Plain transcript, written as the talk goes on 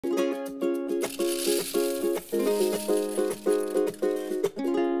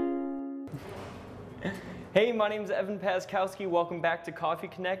Hey, my name is Evan Paskowski. Welcome back to Coffee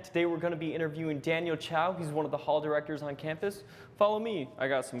Connect. Today we're going to be interviewing Daniel Chou. He's one of the hall directors on campus. Follow me. I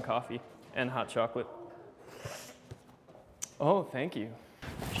got some coffee and hot chocolate. Oh, thank you.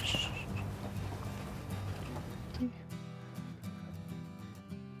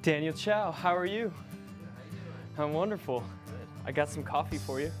 Daniel Chou, how are you? I'm wonderful. I got some coffee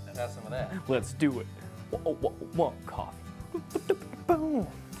for you. Let's have some of that. Let's do it. Coffee. Boom.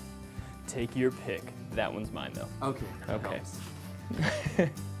 Take your pick. That one's mine, though. Okay. Okay.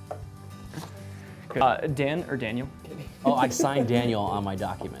 Dan or Daniel? Oh, I signed Daniel on my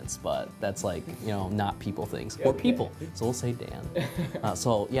documents, but that's like, not people things. Or people, so we'll say Dan.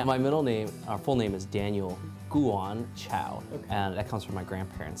 So yeah, my middle name, our full name is Daniel Guan Chou, and that comes from my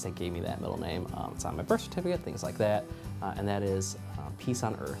grandparents. They gave me that middle name. It's on my birth certificate, things like that. And that is Peace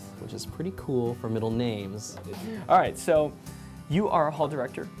on Earth, which is pretty cool for middle names. All right, so you are a hall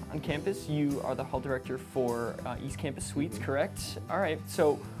director on campus. You are the hall director for East Campus Suites, correct? All right,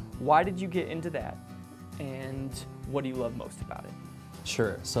 so why did you get into that? And what do you love most about it?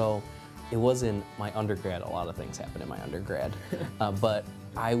 Sure, so it was in my undergrad. A lot of things happened in my undergrad. But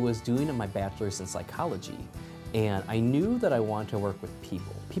I was doing my bachelor's in psychology, and I knew that I wanted to work with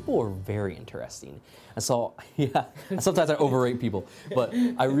people. People were very interesting. And so, yeah, sometimes I overrate people, but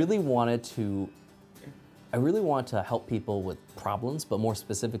I really wanted to help people with problems, but more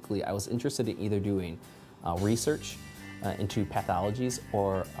specifically, I was interested in either doing research into pathologies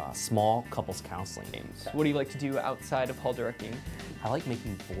or small couples counseling. What do you like to do outside of hall directing? I like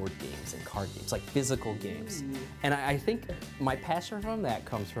making board games and card games, like physical games. And I think my passion from that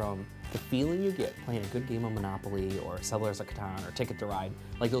comes from the feeling you get playing a good game of Monopoly or Settlers of Catan or Ticket to Ride,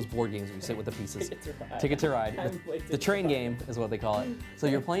 like those board games where you sit with the pieces. Ticket to Ride. The train game is what they call it. So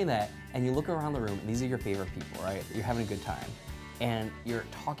you're playing that and you look around the room and these are your favorite people, right? You're having a good time. And you're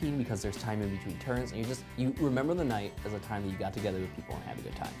talking because there's time in between turns, and you remember the night as a time that you got together with people and had a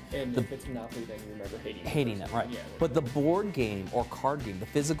good time. And if it's Monopoly, then you remember hating them, right? Yeah, but the board game or card game, the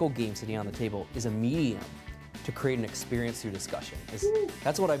physical game sitting on the table, is a medium to create an experience through discussion.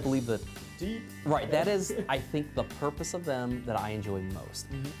 That's what I believe that. Deep. Right. That is, I think, the purpose of them that I enjoy most.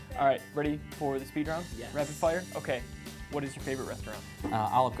 All right, ready for the speed round? Yes. Rapid fire. Okay. What is your favorite restaurant?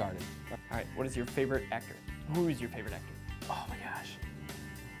 Olive Garden. All right. What is your favorite actor? Who is your favorite actor? Oh my gosh.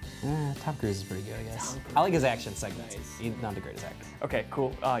 Tom Cruise is pretty good, I guess. I like his action segments. Nice. He's not the greatest actor. Okay,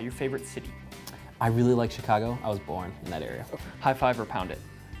 cool. Your favorite city? I really like Chicago. I was born in that area. High five or pound it?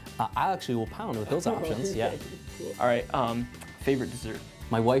 I actually will pound with those options, yeah. Cool. All right, favorite dessert?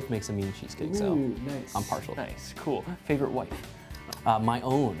 My wife makes a mean cheesecake, so nice. I'm partial. Nice, cool. Favorite wife? My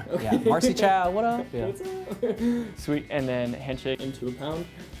own, yeah. Marcy Chow, what up? Yeah. What's up? Sweet, and then handshake into a pound.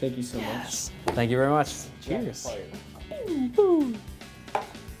 Thank you so much. Thank you very much. Cheers.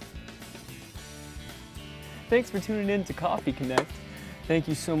 Thanks for tuning in to Coffee Connect. Thank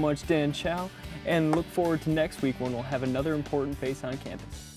you so much, Dan Chou, and look forward to next week when we'll have another important face on campus.